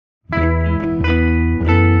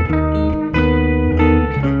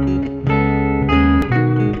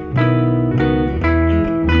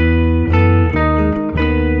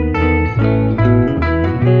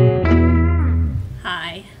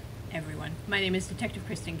My name is Detective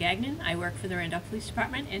Kristen Gagnon. I work for the Randolph Police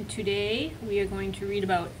Department, and today we are going to read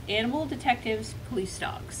about animal detectives, police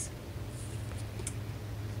dogs.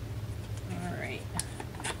 Alright.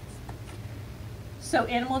 So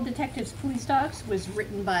Animal Detectives, Police Dogs was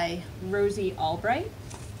written by Rosie Albright.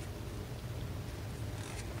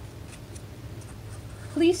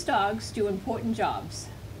 Police dogs do important jobs.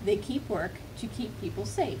 They keep work to keep people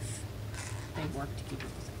safe.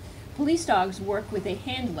 Police dogs work with a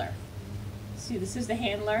handler. See, this is the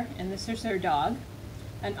handler and this is their dog.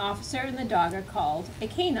 An officer and the dog are called a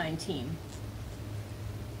canine team.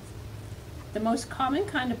 The most common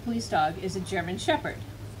kind of police dog is a German Shepherd.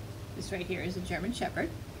 This right here is a German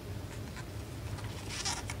Shepherd.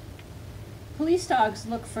 Police dogs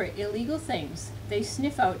look for illegal things. They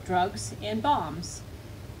sniff out drugs and bombs.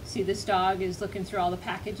 See, this dog is looking through all the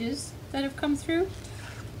packages that have come through.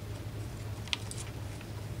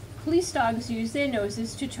 Police dogs use their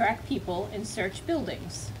noses to track people and search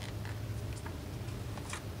buildings.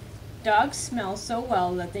 Dogs smell so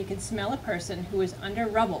well that they can smell a person who is under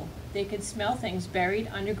rubble. They can smell things buried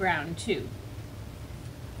underground too.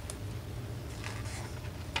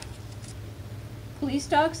 Police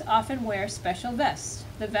dogs often wear special vests.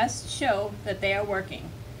 The vests show that they are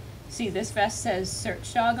working. See, this vest says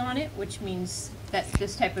search dog on it, which means that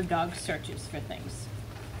this type of dog searches for things.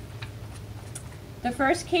 The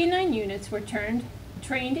first canine units were trained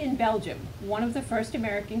in Belgium. One of the first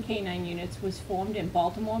American canine units was formed in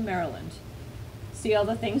Baltimore, Maryland. See all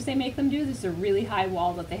the things they make them do? This is a really high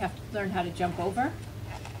wall that they have to learn how to jump over,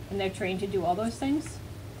 and they're trained to do all those things.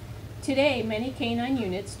 Today, many canine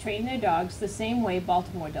units train their dogs the same way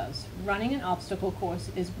Baltimore does. Running an obstacle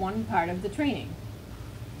course is one part of the training.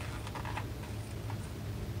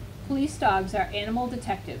 Police dogs are animal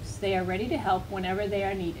detectives. They are ready to help whenever they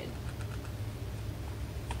are needed.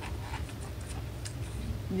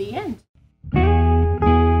 The end.